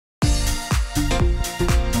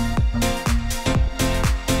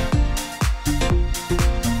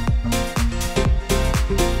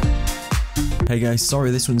Hey guys,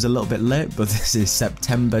 sorry this one's a little bit late, but this is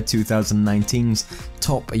September 2019's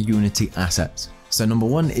top Unity assets. So number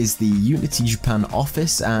one is the Unity Japan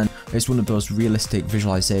Office, and it's one of those realistic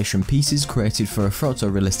visualization pieces created for a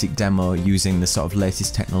photorealistic demo using the sort of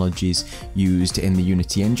latest technologies used in the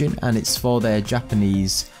Unity engine, and it's for their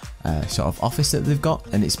Japanese sort of office that they've got,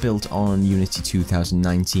 and it's built on Unity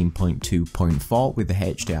 2019.2.4 with the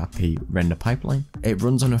HDRP render pipeline. It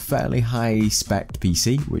runs on a fairly high spec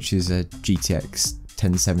PC, which is a GTX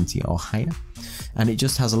 1070 or higher, and it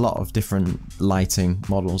just has a lot of different lighting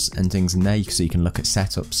models and things in there, so you can look at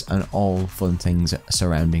setups and all fun things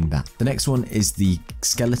surrounding that. The next one is the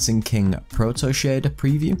Skeleton King Proto Shader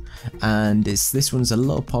preview, and this one's a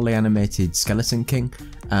low poly animated Skeleton King,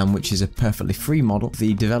 which is a perfectly free model.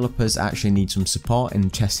 The developers actually need some support in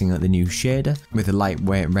testing out the new shader with a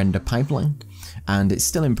lightweight render pipeline, and it's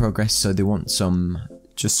still in progress, so they want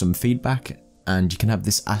just some feedback, and you can have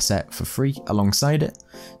this asset for free alongside it,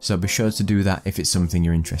 so be sure to do that if it's something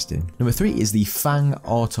you're interested in. Number 3 is the Fang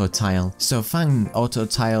Auto Tile. So Fang Auto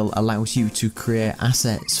Tile allows you to create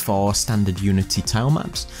assets for standard Unity tile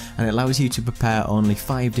maps, and it allows you to prepare only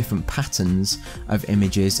 5 different patterns of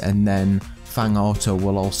images, and then Fang Auto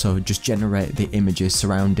will also just generate the images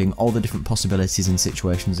surrounding all the different possibilities and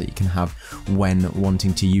situations that you can have when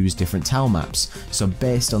wanting to use different tile maps. So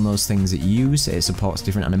based on those things that you use, it supports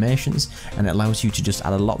different animations, and it allows you to just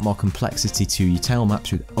add a lot more complexity to your tile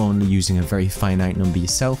maps with only using a very finite number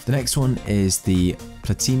yourself. The next one is the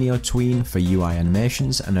Platinio Tween for UI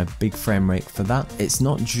animations, and a big frame rate for that. It's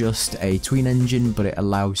not just a tween engine, but it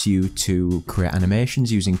allows you to create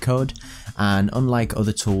animations using code, and unlike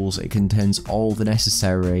other tools, it contains all the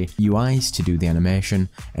necessary UIs to do the animation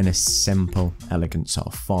in a simple, elegant sort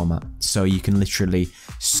of format. So you can literally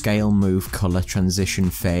scale, move, color, transition,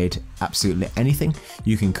 fade, absolutely anything.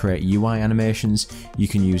 You can create UI animations, you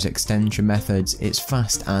can use extension methods. It's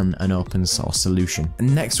fast and an open source solution.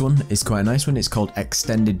 And next one is quite a nice one. It's called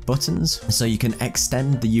Extended Buttons. So you can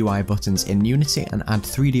extend the UI buttons in Unity and add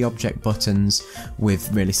 3D object buttons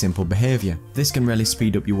with really simple behavior. This can really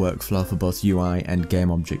speed up your workflow for both UI and game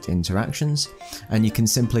object interactions, and you can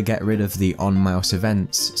simply get rid of the on mouse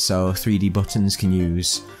events. So 3D buttons can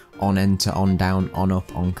use on enter, on down, on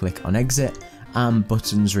up, on click, on exit, and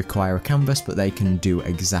buttons require a canvas, but they can do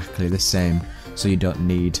exactly the same, so you don't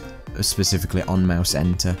need specifically on mouse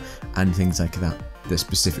enter and things like that. They're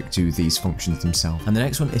specific to these functions themselves. And the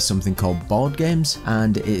next one is something called Board Games,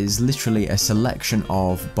 and it is literally a selection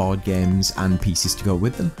of board games and pieces to go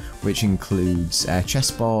with them, which includes a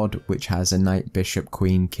chessboard, which has a knight, bishop,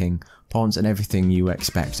 queen, king, pawns, and everything you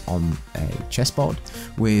expect on a chessboard,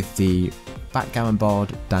 with the backgammon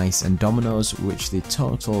board, dice, and dominoes, which the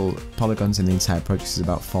total polygons in the entire project is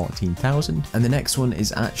about 14,000. And the next one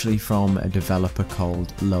is actually from a developer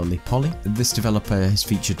called Lowly Poly. This developer has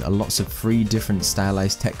featured lots of free different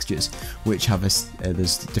stylized textures, which have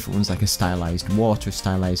there's different ones like a stylized water,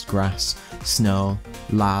 stylized grass, snow,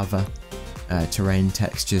 lava, terrain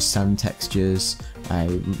textures, sand textures,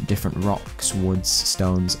 different rocks, woods,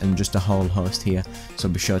 stones, and just a whole host here, so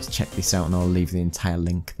be sure to check this out, and I'll leave the entire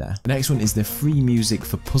link there. The next one is the free music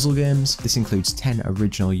for puzzle games. This includes 10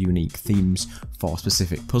 original unique themes for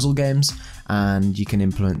specific puzzle games, and you can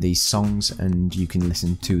implement these songs and you can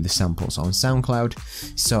listen to the samples on SoundCloud,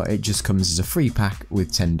 so it just comes as a free pack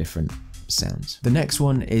with 10 different sounds. The next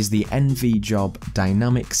one is the NVJob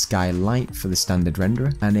Dynamic Sky Light for the standard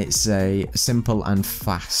renderer, and it's a simple and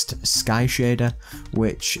fast sky shader,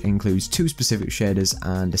 which includes 2 specific shaders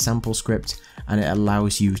and a sample script, and it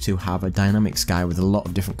allows you to have a dynamic sky with a lot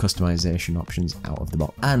of different customization options out of the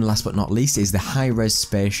box. And last but not least is the Hi-Res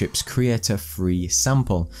Spaceships Creator free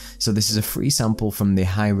sample. So this is a free sample from the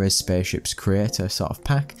Hi-Res Spaceships Creator sort of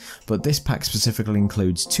pack, but this pack specifically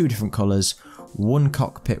includes 2 different colors, 1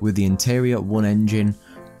 cockpit with the interior, 1 engine,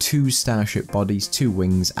 2 starship bodies, 2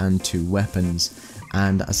 wings, and 2 weapons.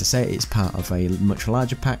 And as I say, it's part of a much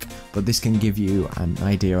larger pack, but this can give you an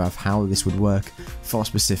idea of how this would work for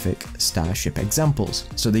specific starship examples.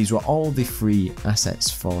 So these were all the free assets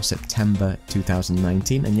for September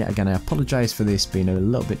 2019, and yet again I apologise for this being a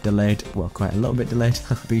little bit delayed, well, quite a little bit delayed.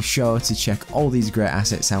 Be sure to check all these great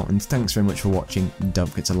assets out, and thanks very much for watching. Don't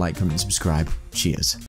forget to like, comment and subscribe. Cheers.